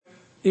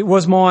It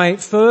was my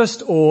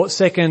first or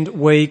second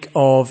week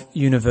of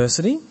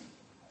university.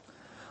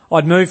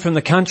 I'd moved from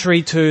the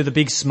country to the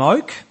big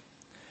smoke.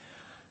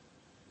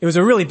 It was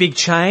a really big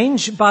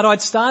change, but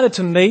I'd started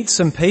to meet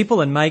some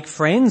people and make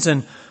friends,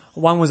 and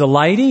one was a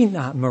lady,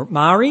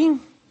 Mari.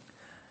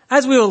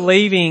 As we were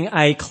leaving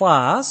a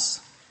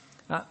class,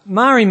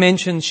 Mari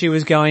mentioned she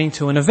was going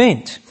to an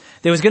event.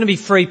 There was going to be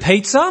free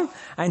pizza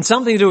and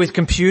something to do with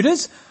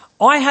computers.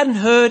 I hadn't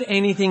heard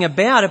anything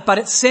about it, but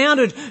it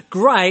sounded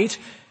great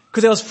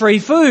because there was free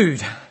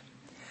food.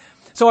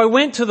 So I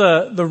went to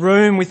the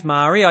room with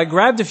Mari. I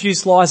grabbed a few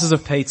slices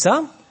of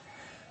pizza,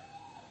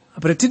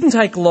 but it didn't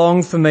take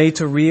long for me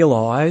to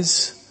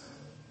realise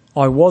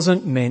I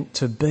wasn't meant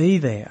to be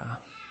there.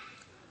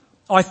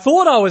 I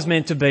thought I was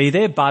meant to be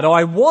there, but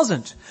I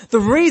wasn't. The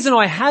reason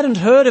I hadn't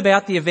heard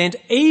about the event,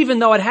 even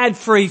though it had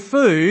free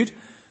food,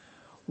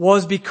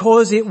 was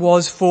because it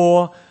was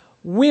for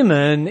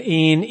women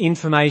in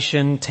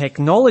information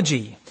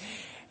technology.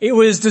 It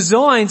was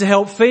designed to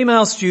help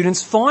female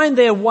students find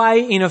their way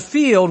in a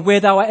field where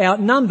they were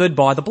outnumbered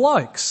by the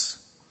blokes.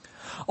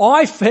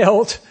 I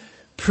felt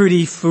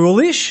pretty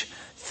foolish,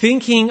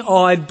 thinking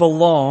I'd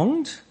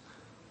belonged,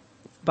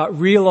 but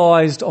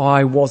realised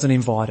I wasn't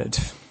invited.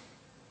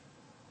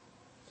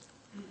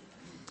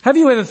 Have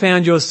you ever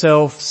found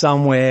yourself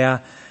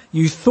somewhere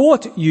you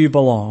thought you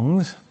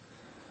belonged,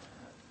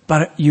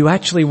 but you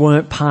actually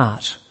weren't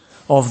part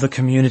of the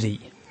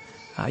community?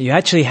 You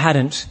actually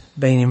hadn't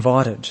been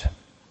invited.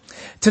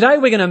 Today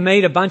we're going to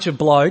meet a bunch of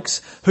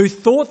blokes who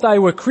thought they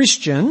were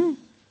Christian,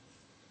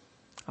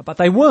 but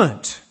they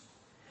weren't.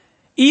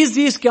 Is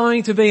this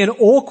going to be an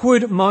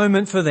awkward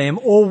moment for them,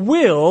 or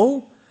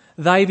will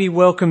they be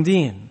welcomed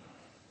in?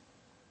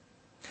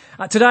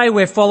 Today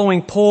we're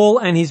following Paul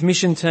and his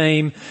mission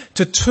team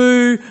to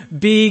two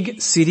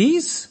big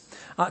cities,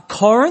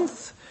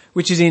 Corinth,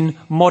 which is in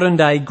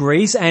modern-day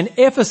Greece, and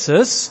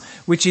Ephesus,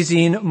 which is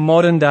in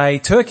modern-day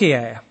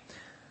Turkey.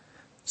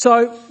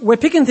 So we're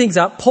picking things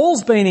up.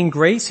 Paul's been in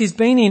Greece. He's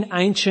been in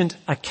ancient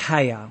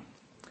Achaia.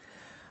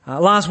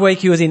 Last week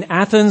he was in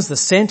Athens, the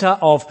centre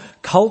of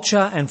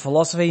culture and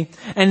philosophy.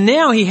 And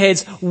now he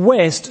heads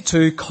west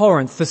to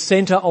Corinth, the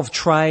centre of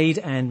trade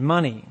and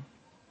money.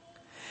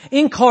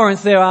 In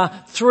Corinth there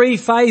are three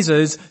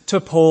phases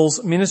to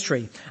Paul's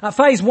ministry.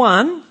 Phase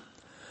 1,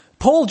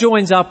 Paul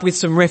joins up with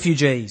some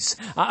refugees.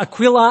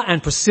 Aquila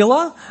and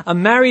Priscilla, a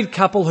married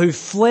couple who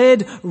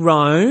fled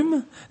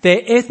Rome.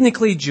 They're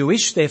ethnically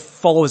Jewish, they're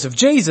followers of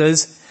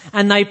Jesus,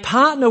 and they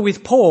partner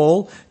with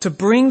Paul to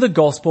bring the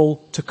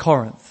gospel to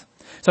Corinth.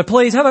 So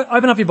please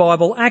open up your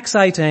Bible, Acts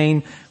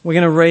 18. We're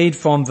going to read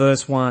from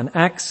verse 1.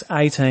 Acts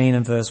 18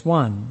 and verse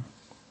 1.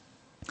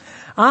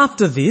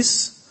 After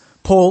this,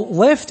 Paul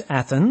left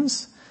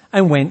Athens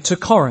and went to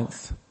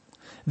Corinth.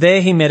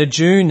 There he met a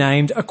Jew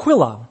named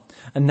Aquila,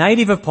 a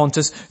native of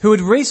Pontus, who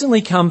had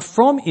recently come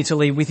from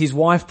Italy with his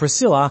wife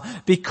Priscilla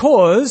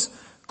because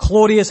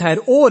Claudius had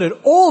ordered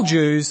all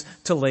Jews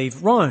to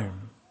leave Rome.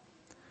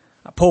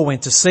 Paul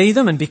went to see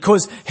them, and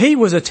because he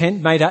was a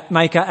tent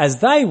maker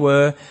as they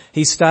were,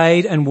 he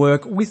stayed and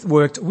worked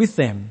with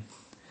them.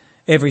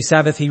 Every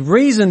Sabbath he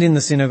reasoned in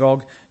the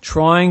synagogue,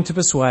 trying to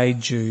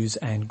persuade Jews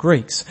and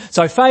Greeks.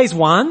 So phase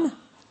 1,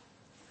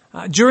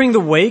 during the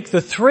week,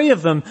 the three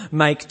of them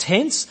make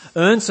tents,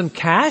 earn some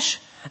cash,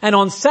 and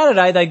on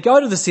Saturday they go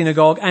to the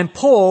synagogue and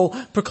Paul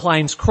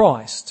proclaims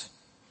Christ.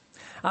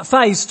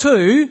 Phase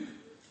 2,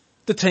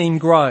 the team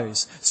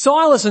grows.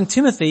 Silas and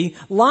Timothy,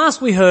 last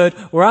we heard,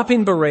 were up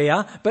in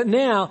Berea, but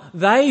now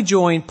they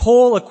join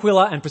Paul,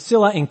 Aquila and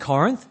Priscilla in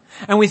Corinth.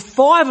 And with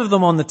 5 of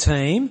them on the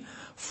team,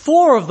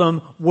 4 of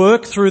them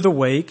work through the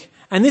week.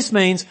 And this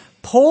means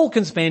Paul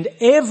can spend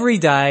every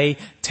day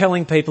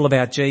telling people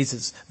about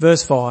Jesus.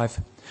 Verse 5.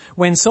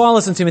 When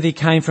Silas and Timothy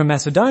came from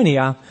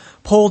Macedonia,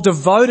 Paul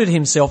devoted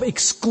himself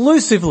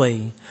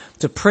exclusively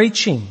to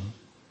preaching,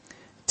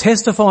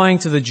 testifying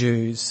to the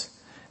Jews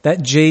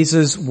that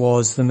Jesus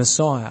was the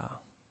Messiah.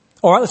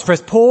 All right, let's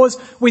press pause.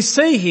 We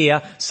see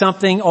here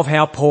something of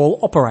how Paul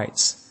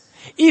operates.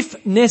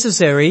 If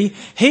necessary,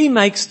 he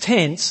makes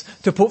tents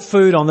to put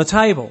food on the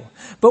table.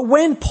 But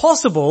when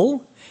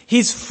possible,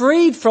 he's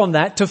freed from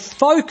that to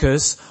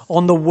focus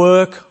on the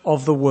work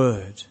of the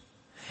word.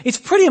 It's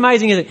pretty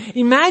amazing, isn't it?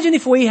 Imagine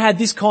if we had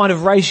this kind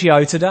of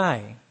ratio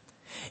today.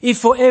 If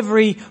for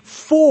every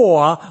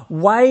 4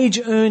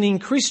 wage-earning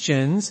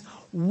Christians,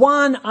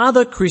 1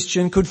 other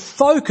Christian could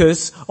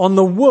focus on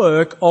the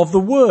work of the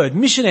word.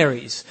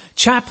 Missionaries,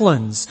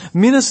 chaplains,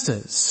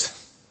 ministers.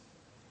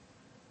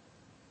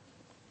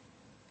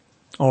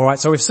 Alright,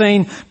 so we've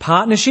seen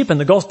partnership and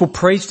the gospel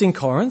preached in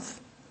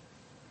Corinth.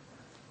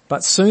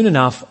 But soon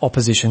enough,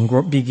 opposition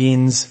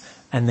begins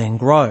and then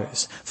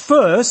grows.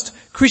 First,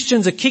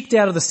 Christians are kicked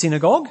out of the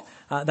synagogue.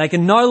 They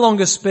can no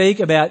longer speak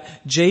about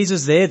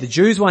Jesus there. The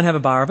Jews won't have a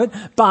bar of it.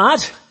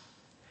 But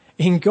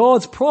in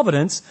God's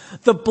providence,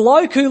 the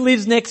bloke who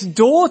lives next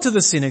door to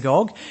the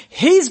synagogue,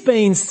 he's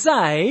been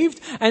saved,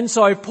 and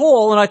so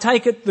Paul, and I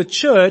take it the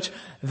church,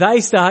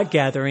 they start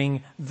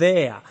gathering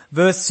there.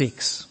 Verse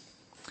 6.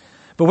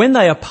 But when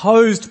they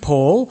opposed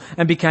Paul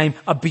and became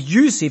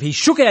abusive, he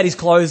shook out his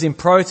clothes in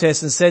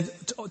protest and said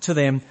to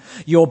them,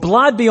 "Your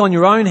blood be on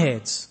your own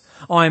heads.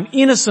 I am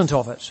innocent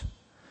of it.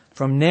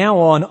 From now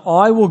on,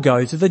 I will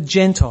go to the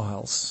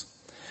Gentiles."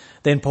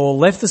 Then Paul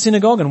left the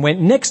synagogue and went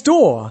next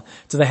door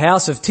to the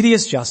house of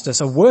Titius Justus,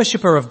 a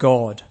worshipper of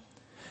God.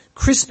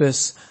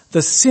 Crispus,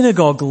 the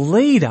synagogue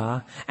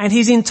leader, and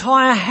his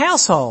entire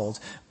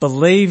household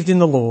believed in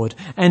the Lord,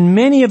 and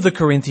many of the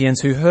Corinthians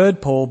who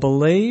heard Paul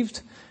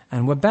believed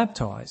and were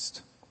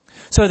baptized.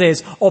 So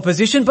there's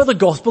opposition, but the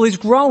gospel is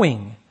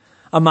growing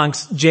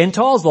amongst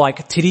Gentiles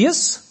like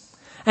Titius,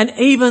 and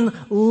even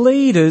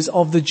leaders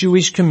of the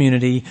Jewish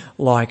community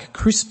like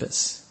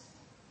Crispus.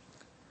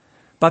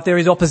 But there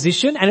is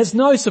opposition, and it's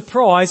no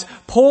surprise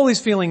Paul is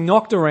feeling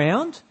knocked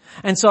around,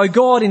 and so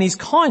God in his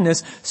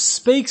kindness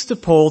speaks to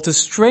Paul to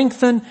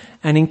strengthen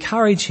and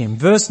encourage him.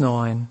 Verse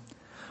 9,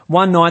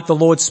 "One night the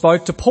Lord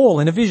spoke to Paul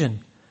in a vision.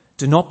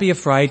 'Do not be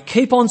afraid,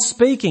 keep on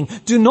speaking,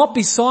 do not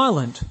be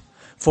silent,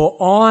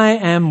 for I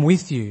am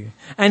with you,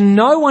 and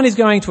no one is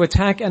going to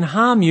attack and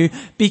harm you,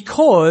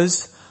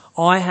 because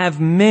I have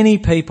many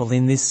people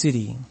in this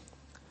city.'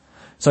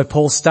 So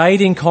Paul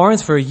stayed in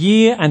Corinth for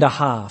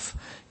 1.5 years,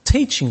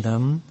 teaching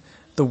them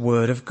the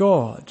word of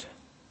God."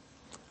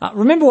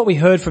 Remember what we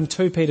heard from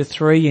 2 Peter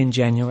 3 in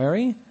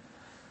January?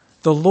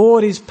 The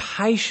Lord is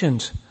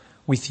patient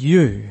with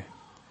you,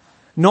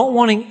 not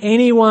wanting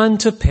anyone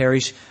to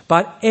perish,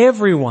 but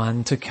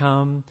everyone to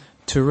come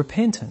to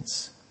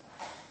repentance.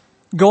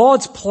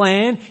 God's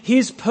plan,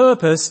 his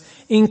purpose,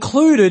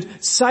 included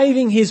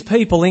saving his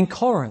people in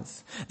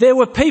Corinth. There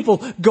were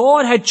people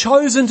God had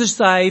chosen to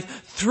save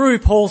through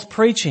Paul's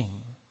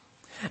preaching.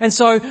 And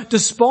so,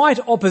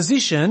 despite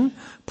opposition,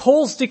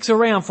 Paul sticks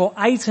around for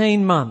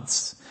 18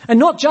 months. And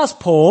not just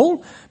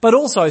Paul, but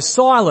also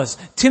Silas,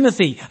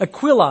 Timothy,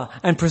 Aquila,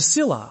 and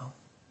Priscilla.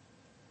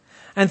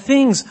 And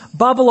things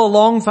bubble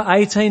along for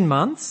 18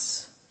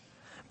 months,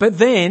 but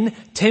then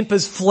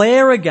tempers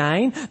flare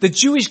again. The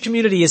Jewish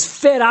community is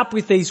fed up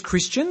with these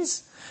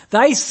Christians.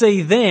 They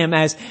see them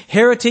as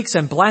heretics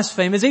and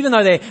blasphemers, even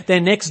though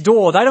they're next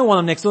door. They don't want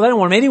them next door. They don't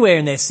want them anywhere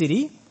in their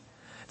city.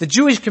 The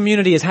Jewish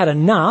community has had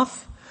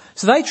enough,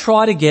 so they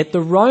try to get the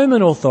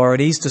Roman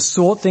authorities to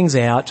sort things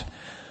out,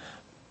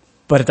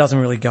 but it doesn't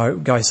really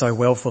go so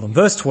well for them.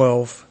 Verse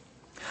 12.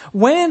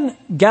 "When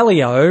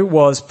Gallio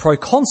was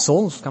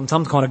proconsul,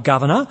 some kind of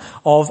governor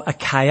of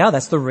Achaia,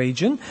 that's the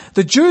region,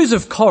 the Jews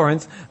of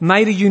Corinth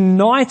made a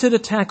united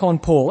attack on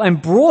Paul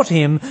and brought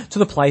him to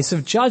the place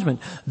of judgment.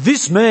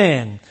 'This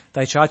man,'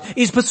 they charged,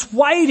 'is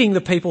persuading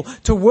the people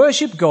to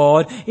worship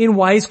God in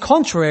ways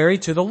contrary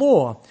to the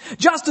law.'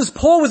 Just as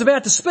Paul was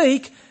about to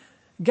speak,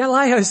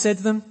 Gallio said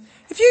to them,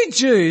 'If you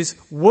Jews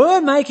were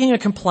making a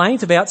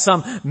complaint about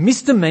some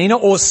misdemeanor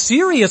or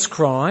serious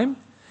crime,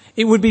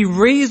 it would be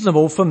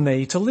reasonable for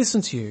me to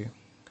listen to you.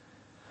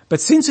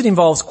 But since it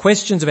involves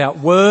questions about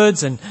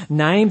words and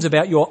names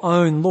about your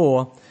own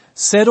law,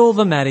 settle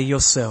the matter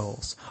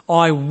yourselves.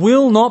 I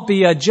will not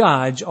be a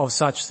judge of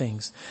such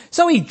things.'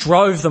 So he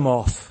drove them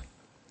off.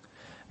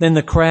 Then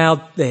the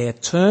crowd there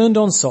turned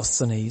on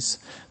Sosthenes,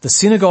 the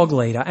synagogue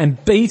leader,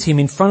 and beat him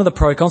in front of the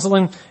proconsul,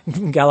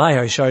 and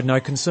Gallio showed no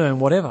concern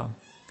whatever.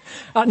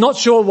 Not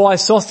sure why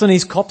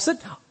Sosthenes cops it.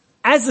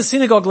 As the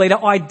synagogue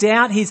leader, I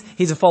doubt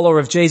he's a follower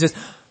of Jesus.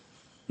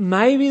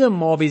 Maybe the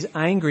mob is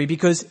angry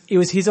because it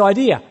was his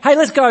idea. Hey,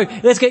 let's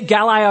get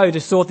Gallio to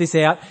sort this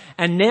out.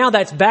 And now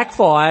that's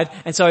backfired,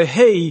 and so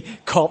he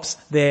cops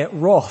their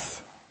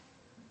wrath.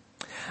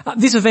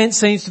 This event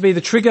seems to be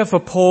the trigger for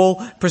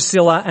Paul,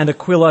 Priscilla and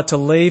Aquila to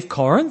leave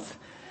Corinth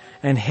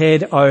and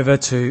head over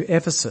to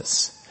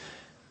Ephesus.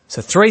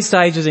 So 3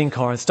 stages in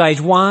Corinth.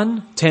 Stage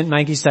 1, tent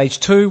making. Stage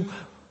 2,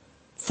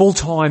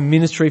 full-time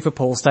ministry for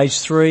Paul. Stage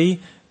 3,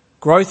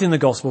 growth in the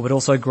gospel, but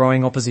also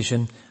growing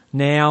opposition.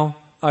 Now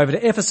over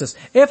to Ephesus.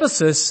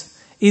 Ephesus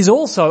is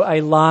also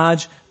a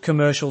large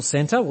commercial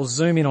centre. We'll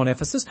zoom in on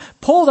Ephesus.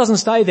 Paul doesn't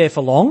stay there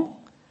for long.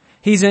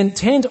 He's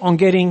intent on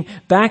getting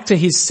back to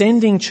his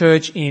sending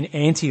church in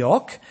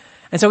Antioch.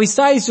 And so he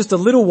stays just a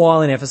little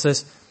while in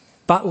Ephesus,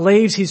 but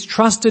leaves his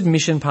trusted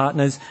mission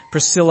partners,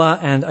 Priscilla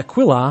and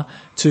Aquila,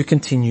 to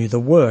continue the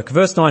work.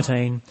 Verse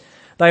 19,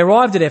 they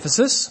arrived at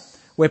Ephesus,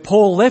 where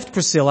Paul left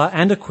Priscilla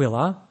and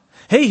Aquila.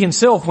 He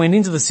himself went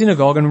into the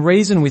synagogue and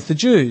reasoned with the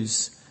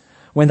Jews.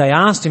 When they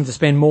asked him to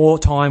spend more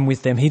time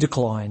with them, he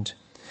declined.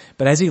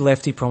 But as he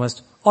left, he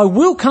promised, I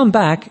will come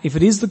back if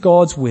it is the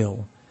God's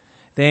will.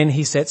 Then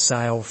he set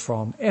sail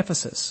from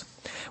Ephesus.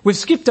 We've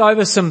skipped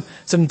over some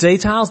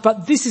details,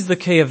 but this is the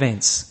key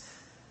events.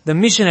 The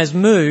mission has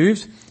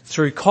moved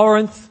through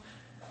Corinth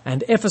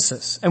and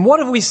Ephesus. And what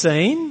have we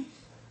seen?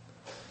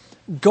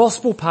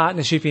 Gospel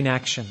partnership in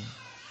action.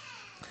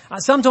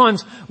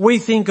 Sometimes we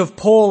think of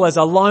Paul as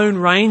a lone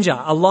ranger,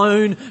 a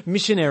lone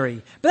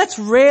missionary, but that's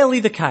rarely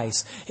the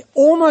case.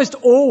 Almost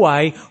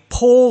always,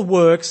 Paul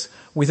works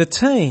with a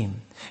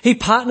team. He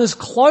partners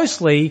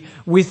closely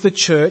with the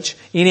church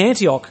in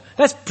Antioch.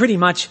 That's pretty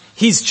much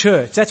his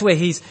church. That's where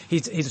he's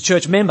a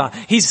church member.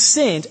 He's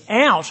sent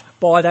out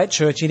by that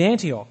church in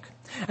Antioch.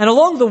 And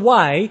along the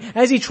way,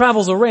 as he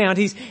travels around,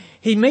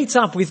 he meets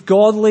up with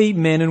godly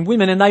men and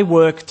women, and they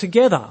work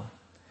together,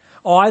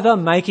 either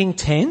making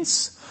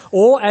tents,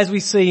 or as we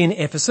see in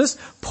Ephesus,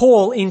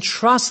 Paul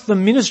entrusts the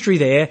ministry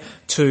there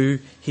to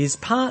his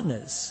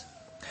partners.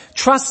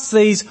 Trusts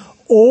these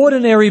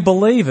ordinary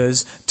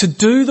believers to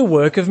do the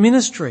work of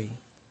ministry.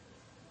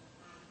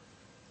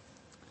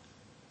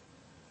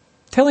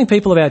 Telling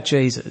people about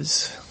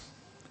Jesus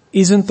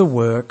isn't the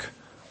work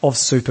of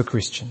super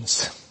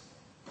Christians.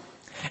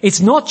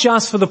 It's not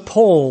just for the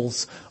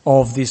Pauls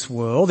of this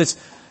world. It's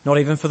not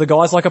even for the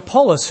guys like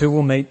Apollos who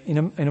we'll meet in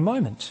a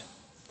moment.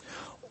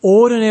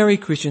 Ordinary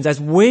Christians,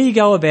 as we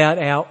go about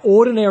our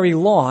ordinary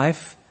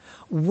life,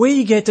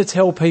 we get to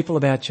tell people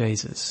about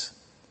Jesus.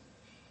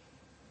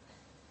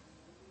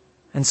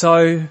 And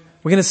so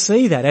we're going to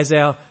see that as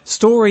our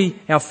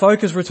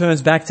focus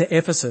returns back to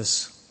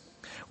Ephesus.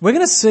 We're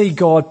going to see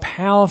God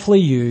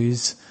powerfully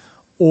use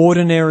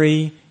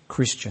ordinary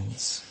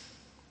Christians.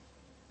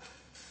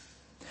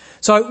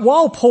 So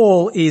while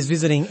Paul is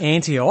visiting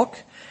Antioch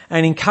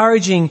and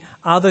encouraging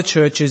other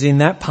churches in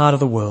that part of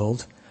the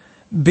world,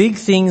 big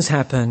things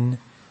happen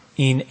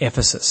in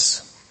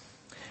Ephesus.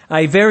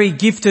 A very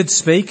gifted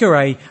speaker,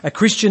 a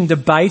Christian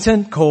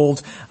debatant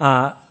called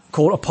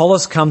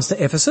Apollos comes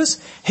to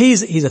Ephesus.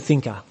 He's a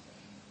thinker.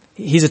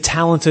 He's a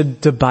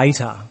talented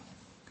debater.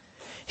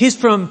 He's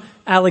from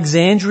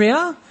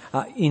Alexandria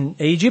in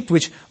Egypt,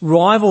 which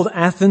rivaled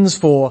Athens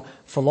for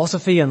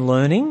philosophy and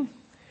learning.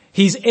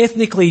 He's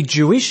ethnically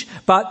Jewish,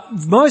 but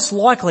most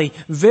likely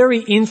very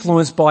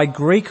influenced by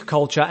Greek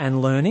culture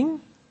and learning.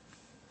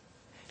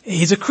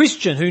 He's a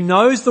Christian who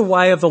knows the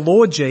way of the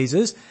Lord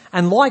Jesus,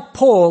 and like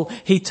Paul,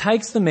 he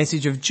takes the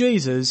message of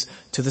Jesus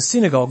to the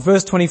synagogue.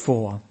 Verse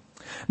 24.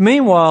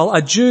 Meanwhile,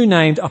 a Jew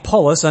named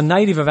Apollos, a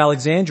native of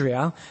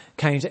Alexandria,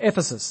 came to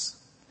Ephesus.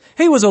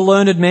 He was a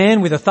learned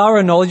man with a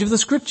thorough knowledge of the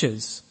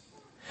Scriptures.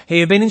 He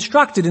had been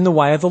instructed in the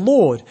way of the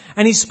Lord,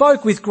 and he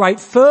spoke with great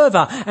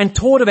fervour and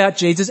taught about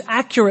Jesus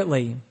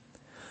accurately,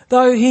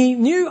 though he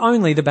knew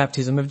only the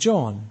baptism of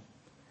John.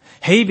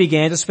 He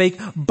began to speak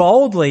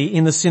boldly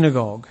in the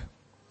synagogue.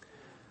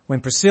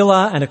 When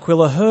Priscilla and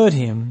Aquila heard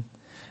him,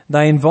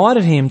 they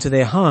invited him to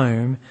their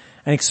home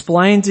and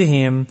explained to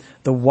him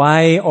the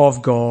way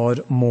of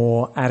God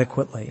more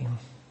adequately.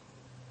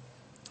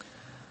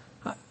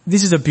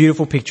 This is a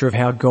beautiful picture of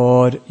how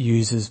God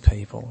uses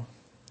people.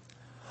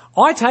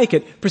 I take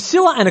it,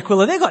 Priscilla and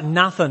Aquila, they got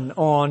nothing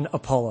on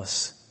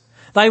Apollos.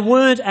 They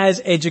weren't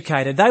as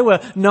educated. They were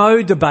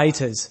no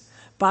debaters.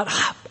 But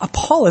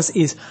Apollos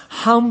is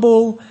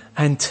humble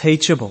and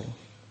teachable.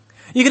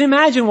 You can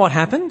imagine what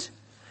happened.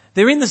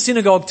 They're in the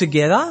synagogue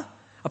together.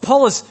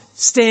 Apollos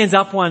stands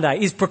up one day,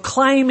 is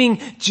proclaiming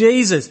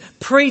Jesus,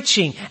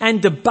 preaching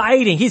and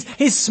debating.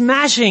 He's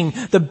smashing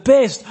the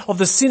best of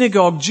the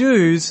synagogue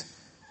Jews.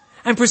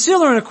 And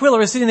Priscilla and Aquila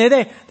are sitting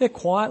there, they're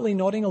quietly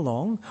nodding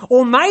along.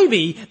 Or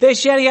maybe they're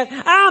shouting out,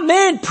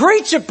 "Amen,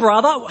 preach it,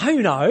 brother."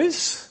 Who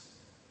knows?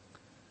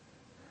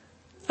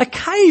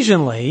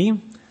 Occasionally,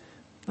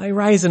 they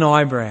raise an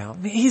eyebrow.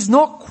 He's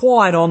not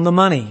quite on the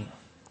money.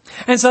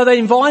 And so they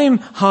invite him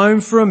home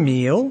for a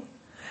meal,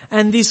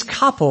 and this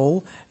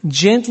couple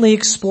gently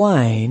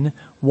explain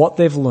what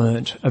they've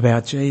learnt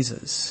about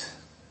Jesus.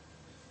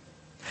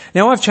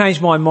 Now, I've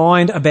changed my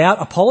mind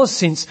about Apollos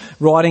since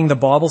writing the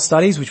Bible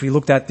studies, which we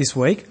looked at this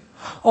week.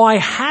 I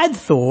had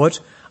thought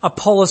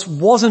Apollos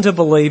wasn't a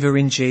believer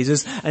in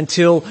Jesus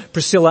until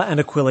Priscilla and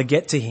Aquila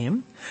get to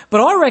him. But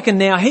I reckon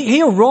now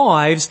he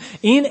arrives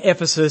in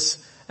Ephesus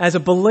as a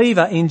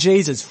believer in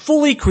Jesus,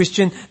 fully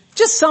Christian.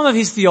 Just some of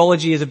his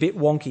theology is a bit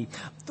wonky.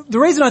 The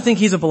reason I think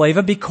he's a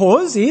believer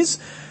because is,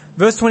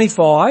 verse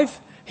 25,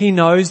 he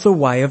knows the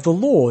way of the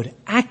Lord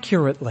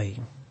accurately.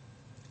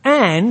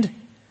 And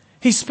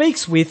he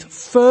speaks with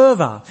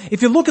fervour.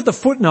 If you look at the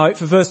footnote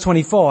for verse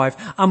 25,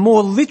 a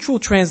more literal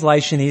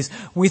translation is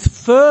with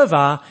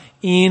fervour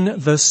in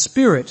the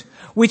Spirit,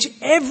 which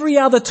every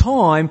other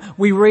time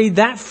we read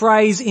that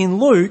phrase in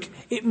Luke,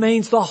 it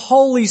means the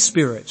Holy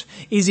Spirit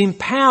is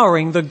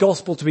empowering the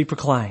gospel to be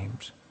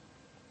proclaimed.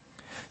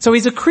 So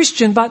he's a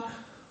Christian, but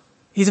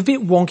he's a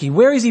bit wonky.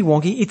 Where is he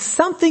wonky? It's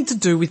something to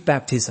do with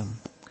baptism.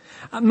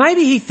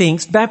 Maybe he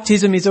thinks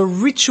baptism is a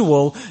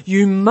ritual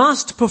you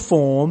must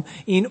perform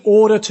in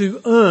order to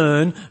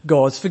earn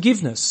God's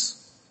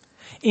forgiveness,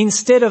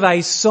 instead of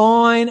a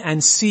sign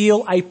and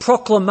seal, a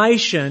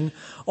proclamation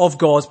of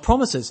God's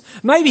promises.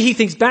 Maybe he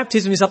thinks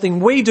baptism is something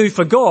we do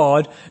for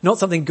God, not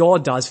something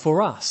God does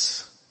for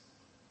us.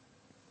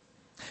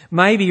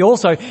 Maybe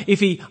also, if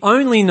he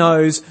only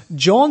knows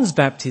John's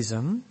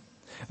baptism,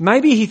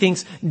 maybe he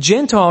thinks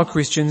Gentile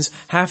Christians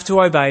have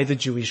to obey the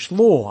Jewish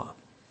law.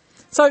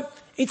 So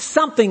it's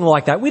something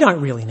like that. We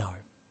don't really know.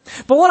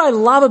 But what I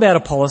love about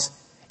Apollos,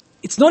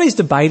 it's not his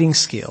debating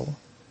skill,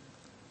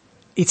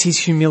 it's his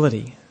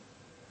humility.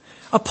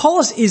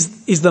 Apollos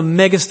is the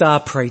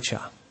megastar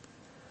preacher,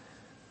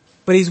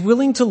 but he's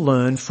willing to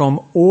learn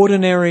from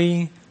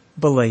ordinary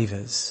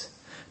believers,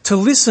 to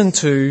listen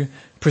to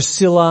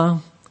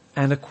Priscilla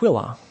and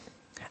Aquila,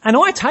 And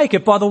I take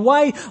it by the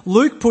way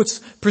Luke puts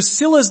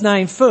Priscilla's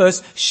name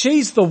first,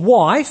 she's the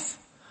wife,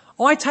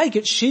 I take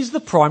it she's the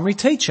primary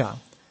teacher.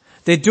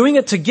 They're doing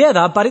it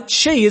together, but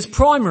she is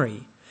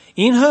primary.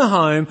 In her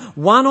home,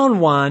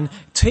 one-on-one,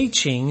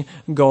 teaching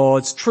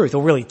God's truth,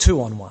 or really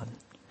two-on-one.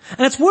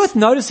 And it's worth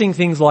noticing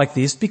things like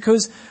this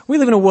because we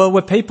live in a world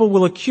where people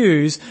will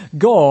accuse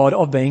God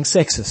of being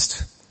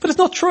sexist. But it's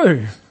not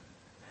true.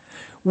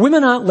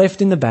 Women aren't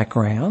left in the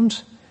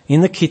background,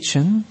 in the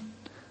kitchen,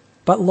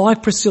 but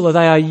like Priscilla,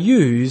 they are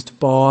used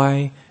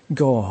by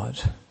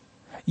God.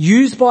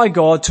 Used by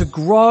God to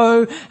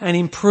grow and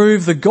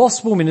improve the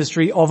gospel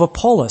ministry of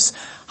Apollos.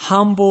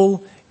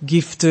 Humble,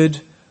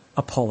 gifted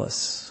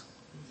Apollos.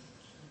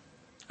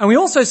 And we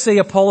also see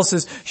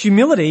Apollos'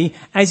 humility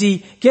as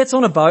he gets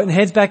on a boat and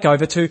heads back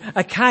over to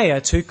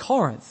Achaia, to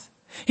Corinth.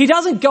 He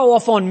doesn't go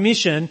off on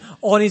mission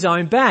on his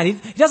own bat. He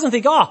doesn't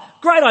think, oh,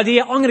 great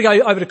idea, I'm going to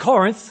go over to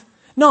Corinth.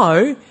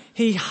 No,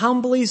 he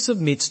humbly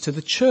submits to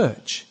the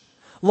church.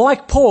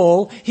 Like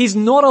Paul, he's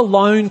not a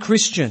lone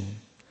Christian,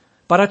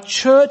 but a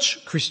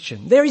church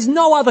Christian. There is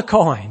no other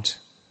kind.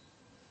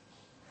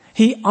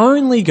 He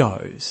only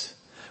goes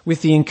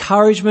with the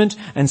encouragement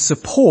and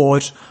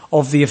support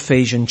of the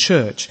Ephesian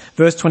church.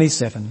 Verse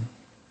 27.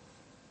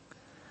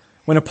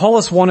 When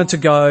Apollos wanted to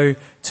go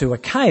to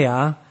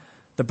Achaia,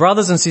 the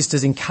brothers and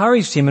sisters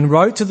encouraged him and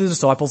wrote to the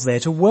disciples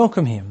there to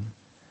welcome him.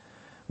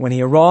 When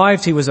he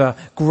arrived, he was a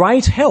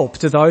great help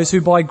to those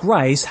who by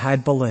grace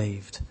had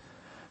believed.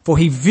 For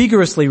he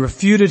vigorously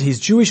refuted his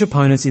Jewish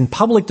opponents in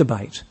public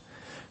debate,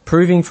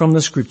 proving from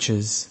the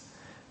scriptures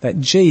that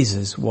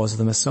Jesus was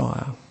the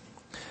Messiah.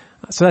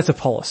 So that's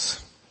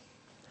Apollos.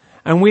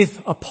 And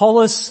with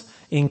Apollos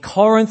in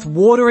Corinth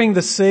watering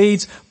the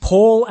seeds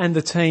Paul and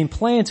the team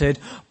planted,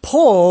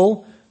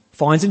 Paul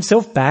finds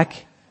himself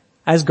back,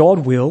 as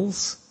God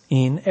wills,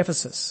 in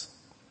Ephesus.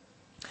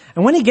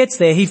 And when he gets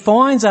there, he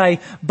finds a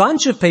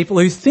bunch of people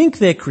who think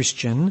they're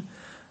Christian,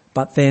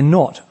 but they're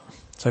not.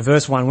 So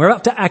verse 1, we're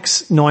up to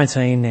Acts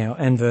 19 now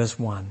and verse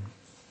 1.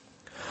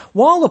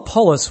 While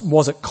Apollos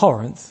was at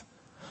Corinth,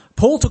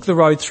 Paul took the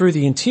road through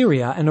the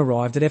interior and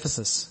arrived at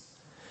Ephesus.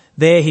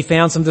 There he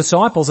found some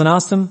disciples and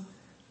asked them,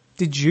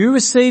 "Did you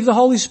receive the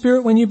Holy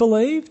Spirit when you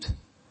believed?"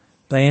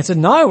 They answered,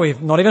 "No,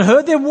 we've not even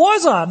heard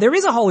there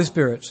is a Holy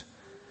Spirit."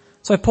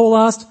 So Paul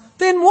asked,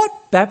 "Then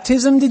what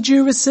baptism did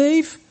you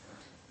receive?"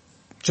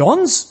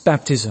 "John's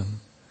baptism,"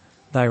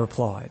 they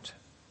replied.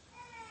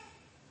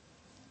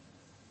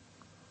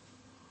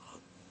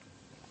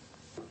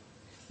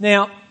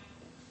 Now,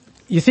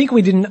 you think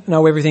we didn't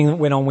know everything that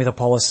went on with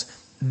Apollos.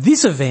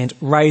 This event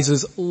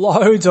raises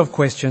loads of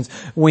questions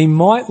we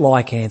might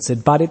like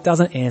answered, but it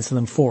doesn't answer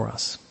them for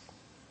us.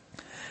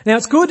 Now,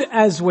 it's good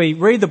as we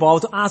read the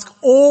Bible to ask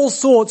all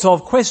sorts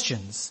of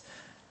questions.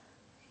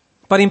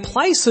 But in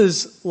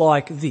places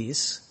like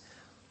this,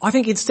 I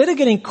think instead of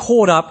getting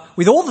caught up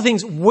with all the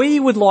things we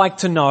would like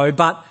to know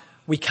but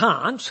we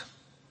can't,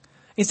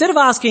 instead of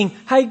asking,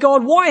 "Hey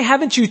God, why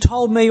haven't you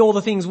told me all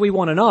the things we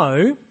want to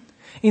know?"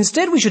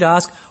 Instead we should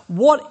ask,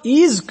 what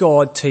is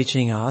God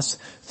teaching us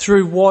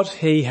through what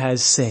he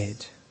has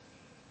said?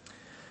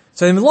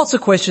 So there are lots of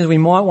questions we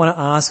might want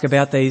to ask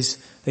about these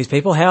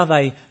people, how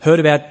they heard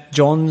about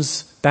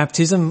John's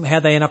baptism, how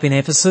they end up in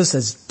Ephesus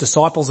as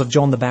disciples of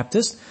John the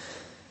Baptist.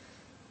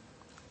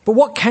 But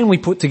what can we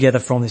put together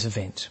from this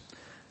event?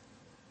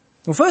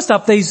 Well, first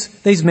up,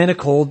 these men are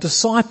called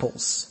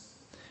disciples.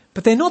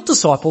 But they're not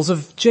disciples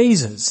of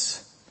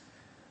Jesus.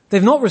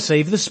 They've not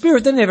received the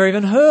Spirit. They've never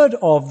even heard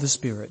of the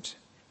Spirit.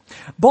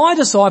 By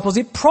disciples,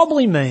 it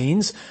probably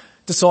means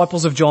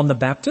disciples of John the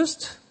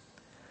Baptist.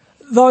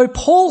 Though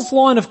Paul's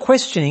line of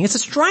questioning, it's a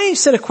strange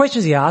set of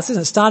questions he asks,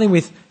 isn't it? Starting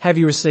with, have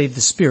you received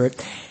the Spirit?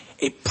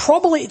 It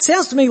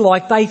sounds to me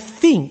like they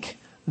think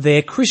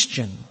they're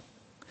Christian.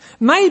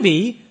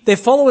 Maybe they're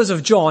followers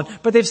of John,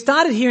 but they've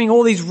started hearing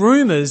all these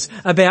rumours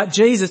about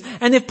Jesus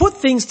and they've put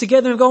things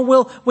together and gone,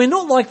 well, we're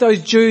not like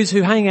those Jews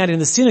who hang out in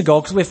the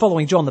synagogue because we're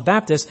following John the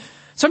Baptist.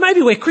 So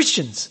maybe we're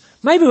Christians.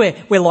 Maybe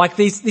we're like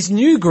this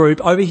new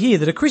group over here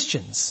that are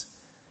Christians.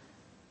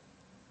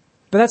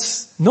 But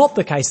that's not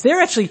the case. They're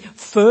actually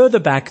further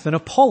back than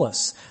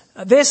Apollos.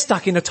 They're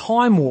stuck in a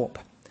time warp.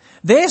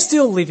 They're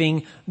still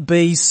living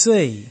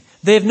BC.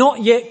 They've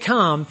not yet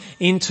come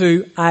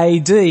into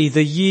AD,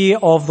 the year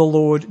of the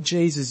Lord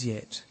Jesus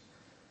yet.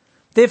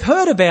 They've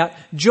heard about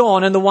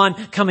John and the one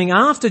coming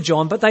after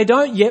John, but they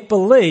don't yet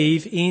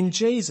believe in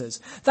Jesus.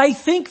 They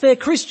think they're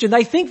Christian.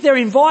 They think they're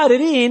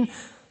invited in,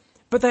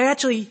 but they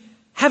actually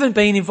haven't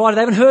been invited.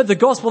 They haven't heard the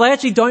gospel. They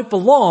actually don't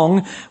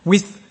belong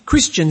with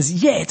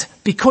Christians yet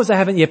because they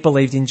haven't yet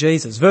believed in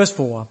Jesus. Verse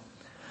 4,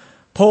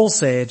 Paul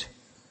said,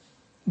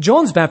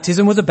 John's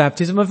baptism was a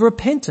baptism of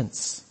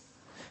repentance.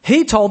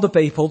 He told the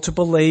people to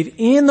believe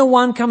in the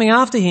one coming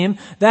after him,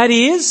 that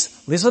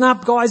is, listen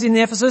up guys in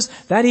Ephesus,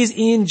 that is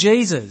in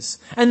Jesus.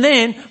 And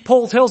then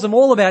Paul tells them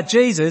all about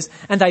Jesus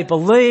and they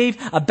believe,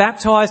 are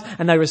baptized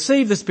and they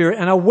receive the Spirit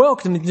and are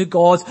welcomed into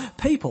God's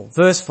people.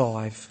 Verse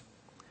 5.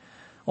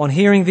 On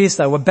hearing this,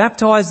 they were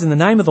baptized in the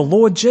name of the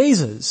Lord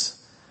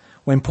Jesus.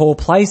 When Paul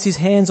placed his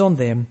hands on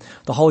them,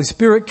 the Holy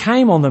Spirit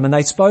came on them and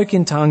they spoke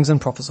in tongues and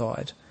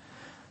prophesied.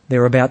 There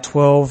were about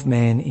 12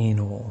 men in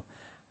all.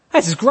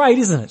 That's great,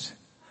 isn't it?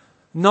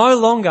 No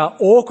longer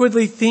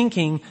awkwardly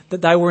thinking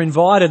that they were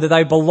invited, that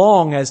they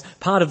belong as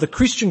part of the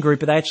Christian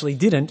group, but they actually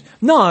didn't.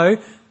 No,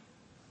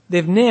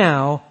 they've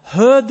now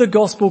heard the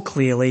gospel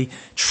clearly,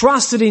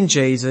 trusted in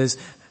Jesus,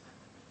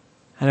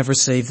 and have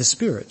received the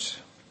Spirit.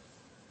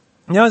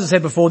 Now, as I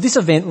said before, this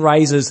event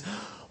raises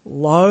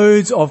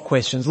loads of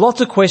questions,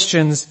 lots of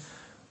questions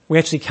we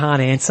actually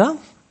can't answer.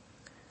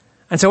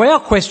 And so our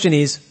question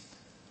is,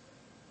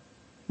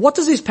 what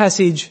does this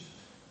passage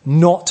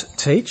not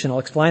teach? And I'll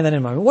explain that in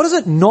a moment. What is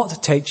it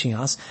not teaching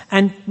us?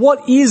 And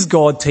what is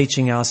God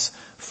teaching us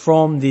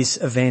from this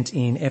event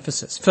in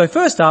Ephesus? So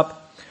first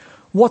up,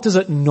 what does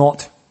it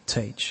not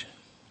teach?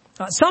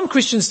 Some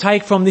Christians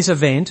take from this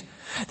event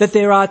that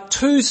there are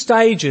two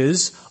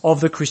stages of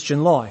the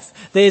Christian life.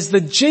 There's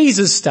the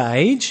Jesus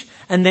stage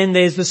and then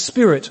there's the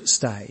Spirit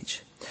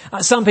stage.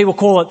 Some people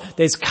call it,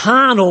 there's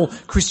carnal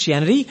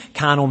Christianity.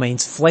 Carnal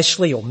means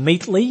fleshly or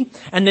meatly.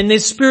 And then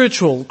there's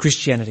spiritual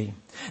Christianity.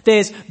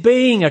 There's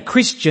being a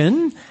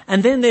Christian,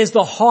 and then there's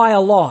the higher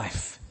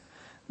life,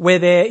 where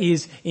there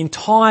is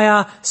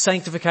entire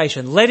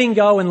sanctification, letting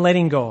go and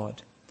letting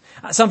God.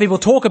 Some people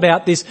talk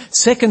about this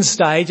second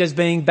stage as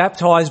being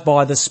baptized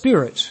by the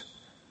Spirit.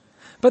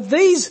 But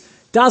these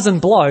dozen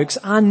blokes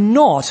are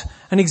not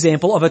an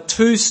example of a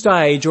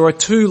two-stage or a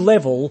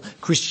two-level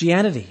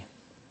Christianity.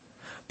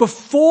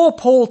 Before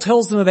Paul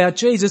tells them about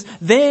Jesus,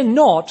 they're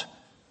not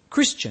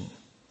Christian.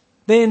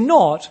 They're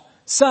not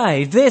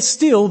saved. They're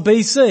still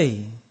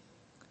BC.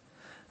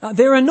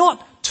 There are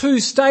not two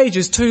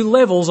stages, two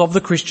levels of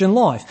the Christian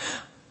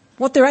life.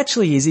 What there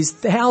actually is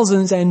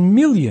thousands and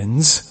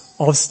millions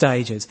of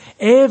stages.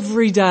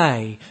 Every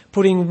day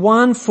putting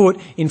one foot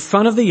in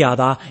front of the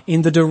other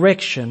in the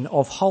direction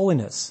of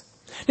holiness.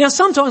 Now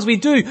sometimes we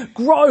do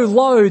grow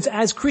loads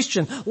as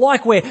Christian,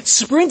 like we're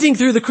sprinting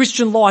through the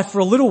Christian life for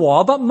a little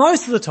while, but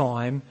most of the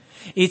time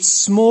it's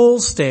small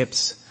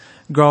steps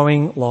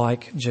growing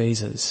like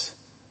Jesus.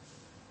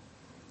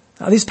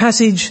 This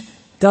passage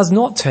does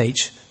not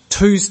teach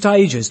two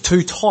stages,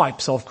 two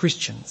types of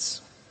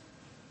Christians.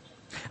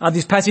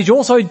 This passage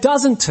also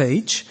doesn't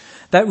teach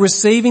that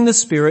receiving the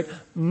Spirit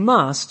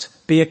must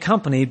be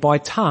accompanied by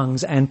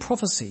tongues and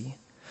prophecy.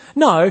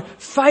 No,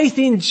 faith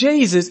in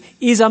Jesus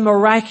is a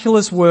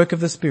miraculous work of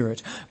the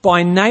Spirit.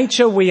 By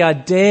nature we are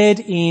dead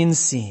in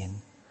sin.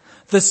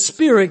 The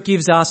Spirit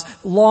gives us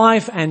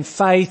life and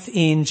faith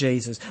in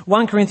Jesus.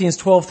 1 Corinthians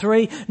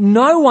 12:3,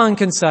 no one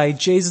can say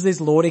Jesus is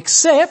Lord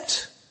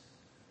except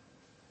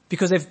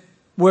because they've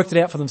worked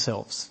it out for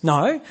themselves.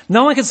 No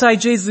one can say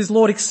Jesus is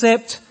Lord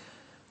except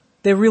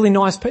they're really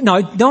nice people.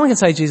 No one can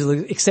say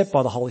Jesus except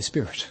by the Holy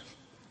Spirit.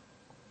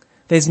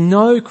 There's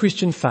no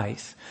Christian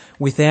faith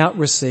without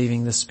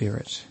receiving the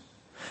Spirit.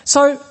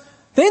 So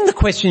then the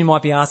question you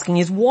might be asking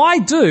is, why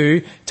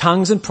do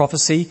tongues and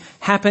prophecy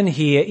happen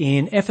here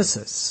in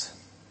Ephesus?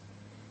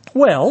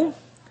 Well,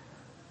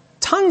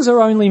 tongues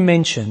are only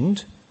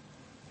mentioned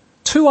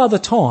two other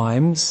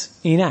times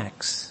in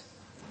Acts.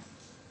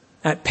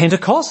 At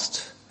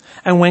Pentecost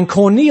and when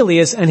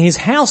Cornelius and his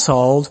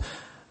household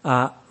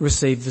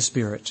received the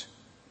Spirit.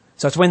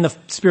 So it's when the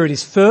Spirit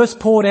is first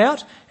poured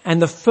out and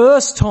the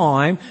first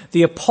time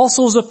the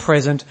apostles are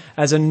present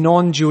as a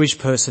non-Jewish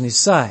person is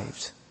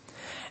saved.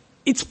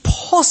 It's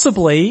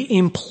possibly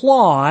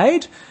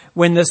implied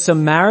when the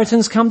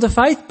Samaritans come to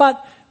faith,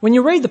 but when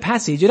you read the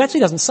passage, it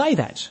actually doesn't say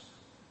that.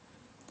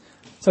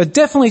 So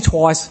definitely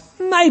twice,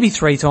 maybe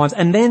three times,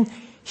 and then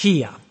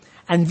here.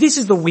 And this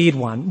is the weird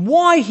one.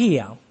 Why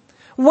here?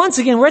 Once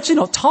again, we're actually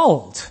not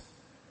told.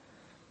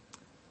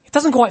 It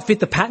doesn't quite fit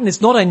the pattern.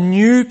 It's not a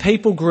new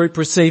people group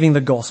receiving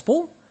the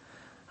gospel.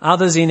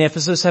 Others in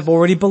Ephesus have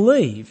already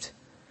believed.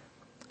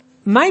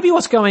 Maybe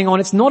what's going on,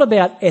 it's not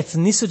about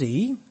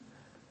ethnicity,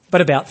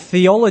 but about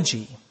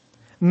theology.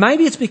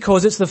 Maybe it's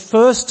because it's the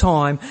first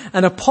time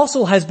an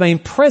apostle has been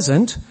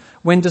present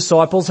when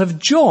disciples of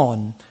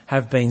John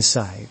have been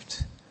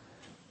saved.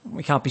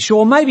 We can't be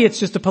sure. Maybe it's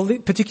just a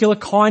particular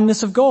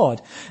kindness of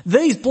God.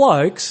 These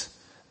blokes,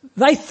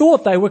 they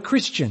thought they were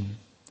Christian,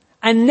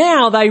 and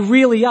now they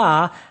really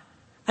are,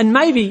 and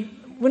maybe,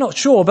 we're not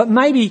sure, but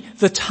maybe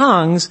the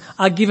tongues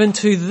are given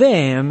to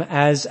them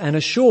as an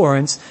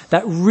assurance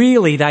that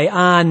really they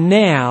are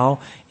now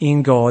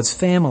in God's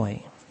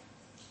family.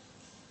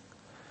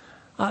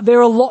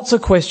 There are lots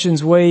of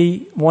questions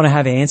we want to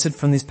have answered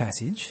from this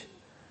passage,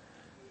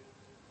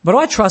 but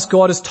I trust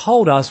God has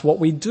told us what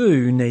we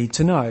do need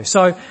to know.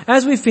 So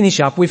as we finish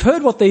up, we've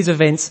heard what these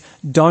events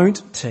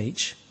don't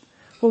teach.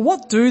 Well,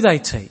 what do they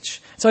teach?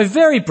 So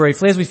very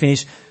briefly, as we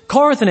finish,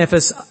 Corinth and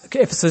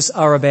Ephesus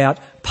are about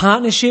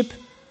partnership,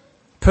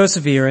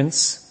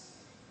 perseverance,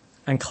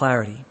 and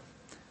clarity.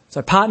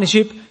 So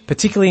partnership,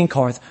 particularly in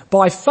Corinth.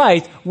 By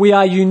faith, we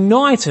are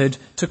united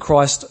to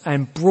Christ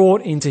and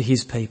brought into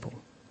his people.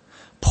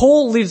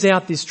 Paul lives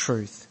out this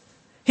truth.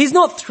 He's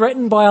not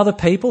threatened by other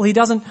people. He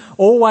doesn't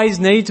always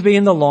need to be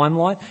in the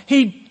limelight.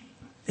 He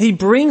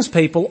brings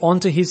people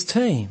onto his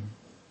team.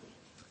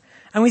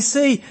 And we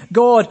see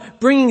God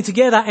bringing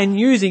together and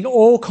using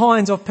all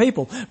kinds of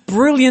people.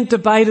 Brilliant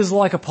debaters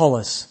like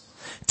Apollos,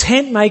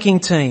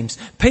 tent-making teams,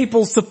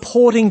 people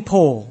supporting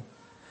Paul.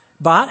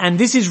 But, and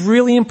this is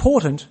really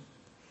important,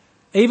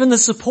 even the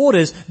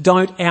supporters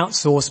don't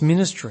outsource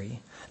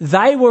ministry.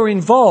 They were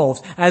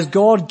involved as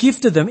God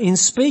gifted them in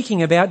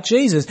speaking about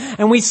Jesus.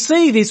 And we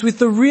see this with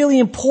the really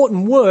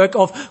important work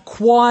of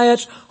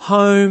quiet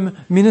home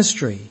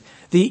ministry,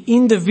 the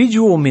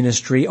individual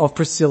ministry of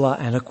Priscilla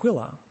and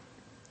Aquila.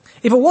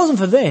 If it wasn't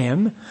for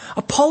them,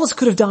 Apollos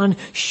could have done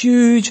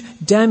huge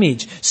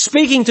damage,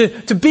 speaking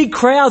to big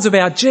crowds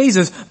about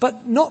Jesus,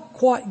 but not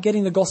quite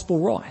getting the gospel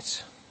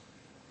right.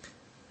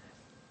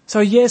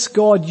 So yes,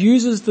 God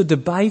uses the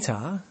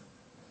debater,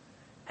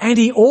 and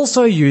he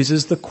also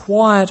uses the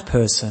quiet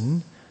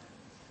person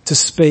to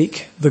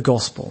speak the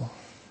gospel.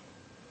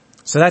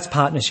 So that's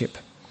partnership.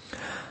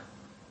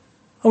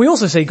 And we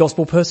also see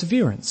gospel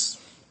perseverance.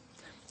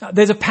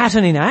 There's a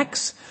pattern in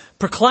Acts: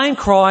 proclaim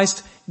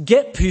Christ,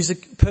 get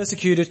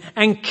persecuted,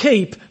 and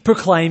keep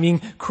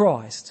proclaiming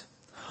Christ.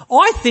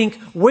 I think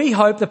we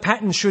hope the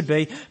pattern should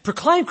be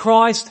proclaim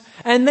Christ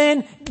and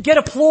then get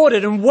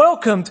applauded and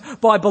welcomed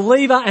by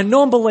believer and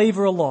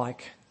non-believer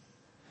alike.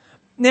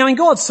 Now, in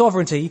God's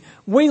sovereignty,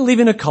 we live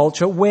in a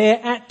culture where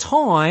at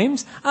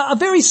times a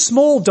very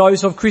small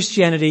dose of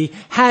Christianity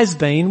has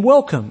been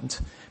welcomed,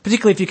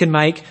 particularly if you can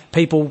make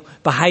people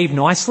behave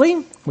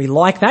nicely. We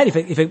like that.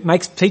 If it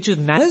makes teachers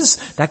manners,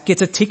 that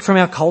gets a tick from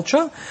our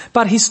culture.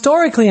 But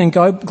historically and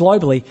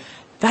globally,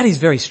 that is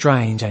very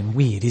strange and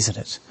weird, isn't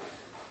it?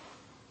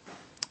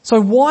 So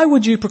why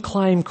would you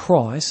proclaim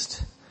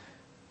Christ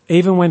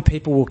even when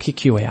people will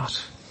kick you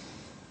out?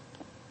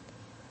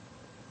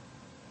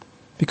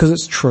 Because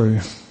it's true.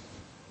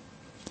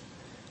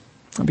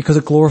 Because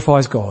it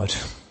glorifies God.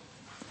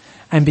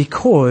 And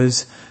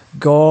because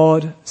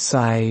God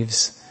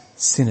saves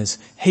sinners.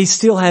 He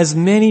still has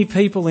many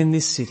people in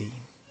this city.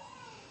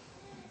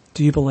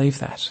 Do you believe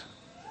that?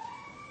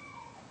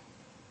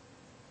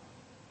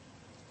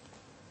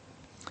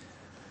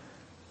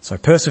 So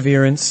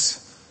perseverance,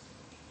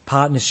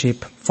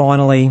 partnership,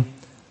 finally,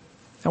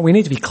 we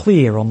need to be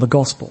clear on the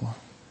gospel.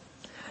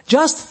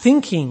 Just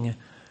thinking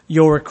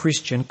you're a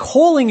Christian,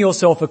 calling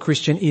yourself a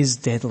Christian, is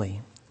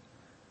deadly.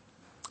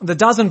 The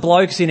dozen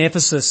blokes in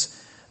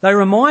Ephesus, they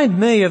remind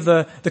me of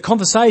the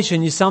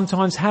conversation you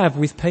sometimes have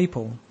with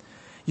people.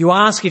 You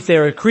ask if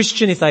they're a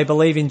Christian, if they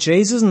believe in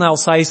Jesus, and they'll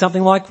say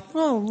something like,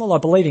 "Oh, well, I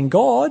believe in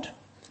God."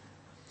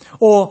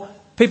 Or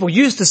people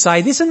used to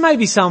say this, and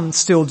maybe some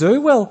still do,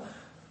 "Well,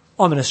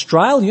 I'm an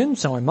Australian,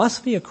 so I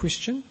must be a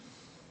Christian."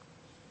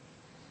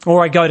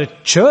 Or "I go to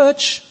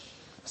church."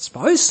 I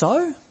suppose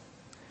so.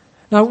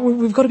 No,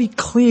 we've got to be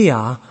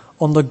clear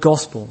on the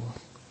gospel.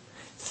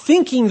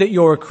 Thinking that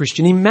you're a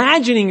Christian,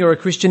 imagining you're a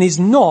Christian, is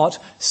not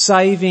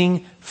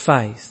saving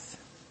faith.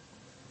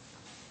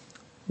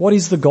 What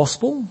is the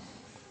gospel?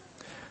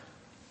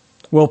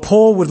 Well,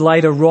 Paul would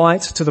later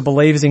write to the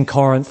believers in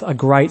Corinth a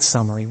great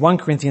summary. 1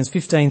 Corinthians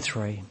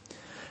 15:3.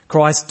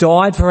 Christ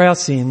died for our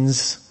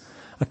sins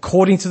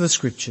according to the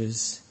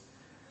Scriptures,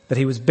 that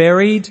he was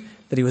buried,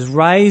 that he was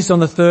raised on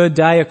the third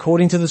day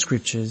according to the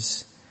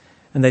Scriptures,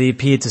 and that he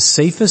appeared to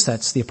Cephas,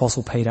 that's the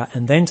Apostle Peter,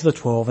 and then to the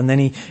 12, and then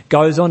he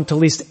goes on to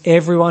list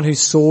everyone who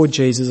saw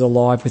Jesus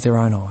alive with their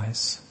own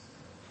eyes.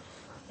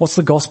 What's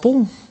the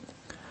gospel?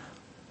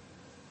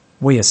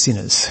 We are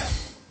sinners.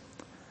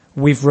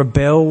 We've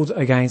rebelled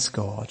against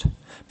God,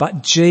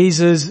 but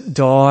Jesus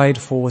died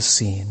for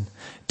sin,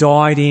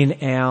 died in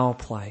our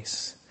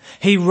place.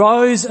 He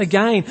rose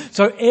again,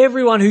 so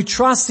everyone who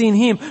trusts in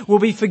him will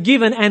be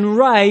forgiven and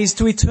raised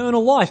to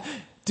eternal life.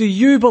 Do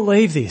you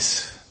believe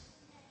this?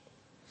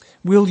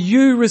 Will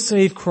you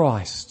receive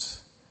Christ?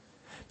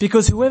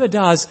 Because whoever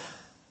does,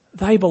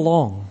 they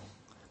belong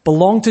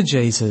to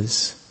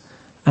Jesus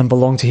and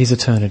belong to his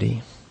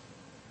eternity.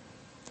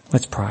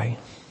 Let's pray.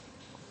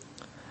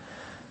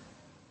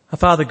 Our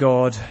Father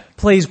God,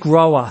 please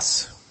grow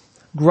us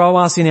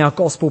in our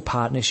gospel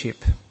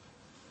partnership.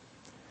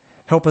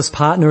 Help us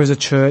partner as a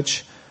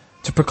church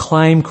to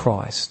proclaim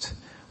Christ,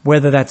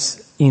 whether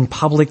that's in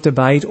public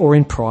debate or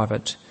in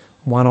private,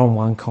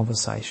 one-on-one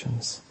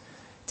conversations.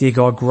 Dear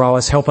God, grow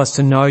us. Help us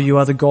to know you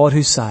are the God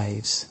who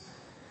saves.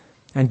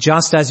 And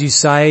just as you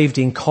saved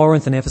in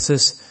Corinth and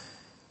Ephesus,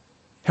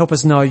 help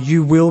us know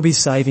you will be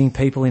saving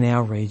people in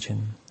our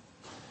region.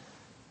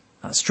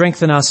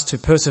 Strengthen us to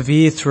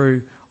persevere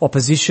through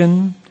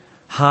opposition,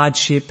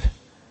 hardship,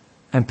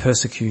 and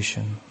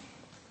persecution.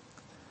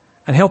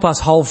 And help us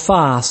hold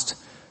fast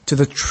to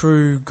the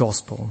true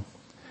gospel,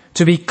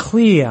 to be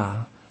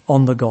clear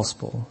on the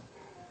gospel.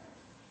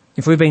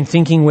 If we've been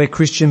thinking we're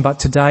Christian but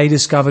today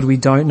discovered we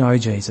don't know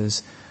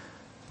Jesus,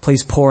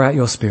 please pour out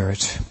your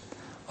Spirit,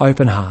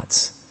 open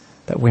hearts,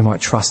 that we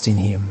might trust in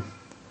him.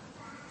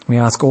 We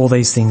ask all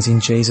these things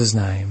in Jesus'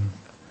 name.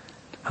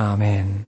 Amen.